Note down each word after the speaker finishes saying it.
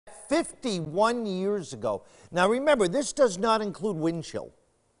51 years ago. Now remember, this does not include wind chill.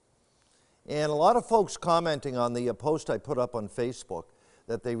 And a lot of folks commenting on the post I put up on Facebook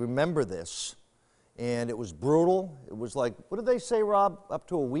that they remember this. And it was brutal. It was like, what did they say, Rob? Up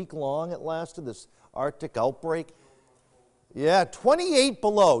to a week long it lasted, this Arctic outbreak. Yeah, 28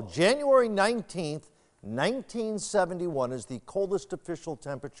 below. January 19th, 1971 is the coldest official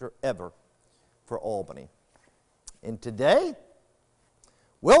temperature ever for Albany. And today,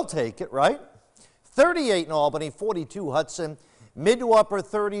 we'll take it, right? 38 in Albany, 42 Hudson, mid to upper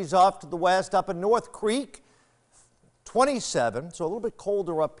 30s off to the west, up in North Creek, 27, so a little bit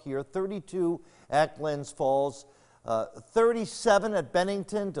colder up here, 32 at Glens Falls, 37 at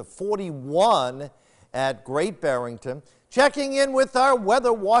Bennington to 41 at Great Barrington. Checking in with our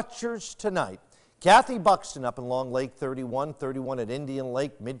weather watchers tonight. Kathy Buxton up in Long Lake, 31, 31 at Indian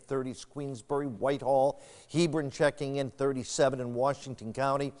Lake, mid-30s Queensbury, Whitehall, Hebron checking in, 37 in Washington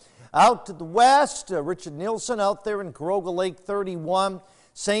County. Out to the west, Richard Nielsen out there in Caroga Lake, 31.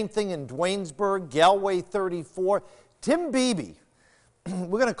 Same thing in Dwaynesburg, Galway, 34. Tim Beebe,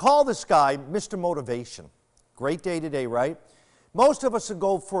 we're going to call this guy Mr. Motivation. Great day today, right? Most of us would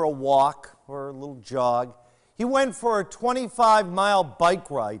go for a walk or a little jog. He went for a 25-mile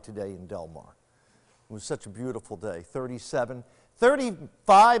bike ride today in Del Mar. It was such a beautiful day. 37,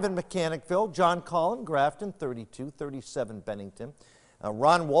 35 in Mechanicville. John Collin, Grafton, 32, 37 Bennington.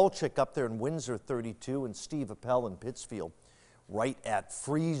 Ron Wolchik up there in Windsor, 32, and Steve Appel in Pittsfield, right at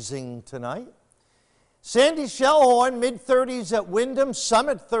freezing tonight. Sandy Shellhorn, mid-30s at Wyndham,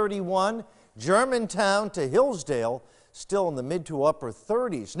 Summit 31, Germantown to Hillsdale, still in the mid to upper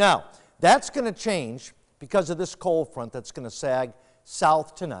 30s. Now, that's going to change because of this cold front that's going to sag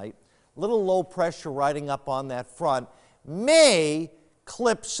south tonight. Little low pressure riding up on that front may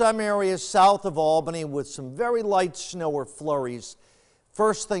clip some areas south of Albany with some very light snow or flurries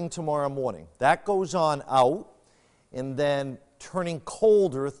first thing tomorrow morning. That goes on out and then turning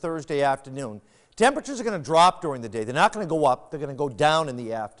colder Thursday afternoon. Temperatures are going to drop during the day. They're not going to go up. They're going to go down in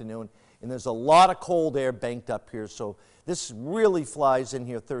the afternoon. And there's a lot of cold air banked up here. So this really flies in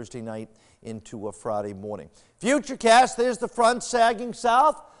here Thursday night into a Friday morning. Futurecast, there's the front sagging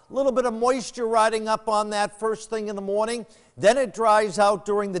south. A little bit of moisture riding up on that first thing in the morning. Then it dries out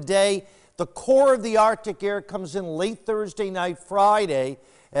during the day. The core of the Arctic air comes in late Thursday night, Friday,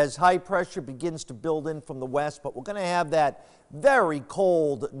 as high pressure begins to build in from the west. But we're going to have that very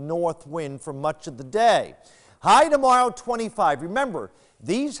cold north wind for much of the day. High tomorrow, 25. Remember,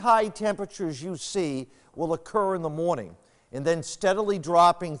 these high temperatures you see will occur in the morning and then steadily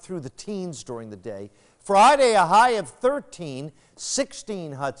dropping through the teens during the day. Friday, a high of 13,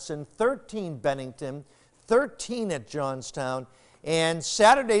 16 Hudson, 13 Bennington, 13 at Johnstown, and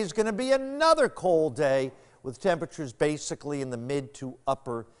Saturday is going to be another cold day with temperatures basically in the mid to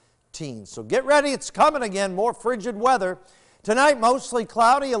upper teens. So get ready, it's coming again, more frigid weather. Tonight, mostly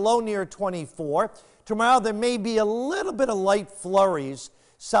cloudy, a low near 24. Tomorrow, there may be a little bit of light flurries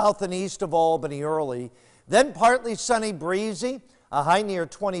south and east of Albany early. Then partly sunny, breezy, a high near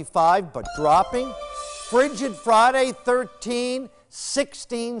 25, but dropping. Frigid Friday, 13,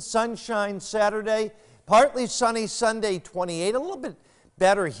 16, sunshine Saturday. Partly sunny Sunday, 28. A little bit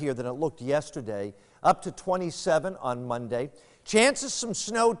better here than it looked yesterday. Up to 27 on Monday. Chances some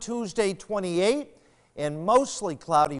snow Tuesday, 28. And mostly cloudy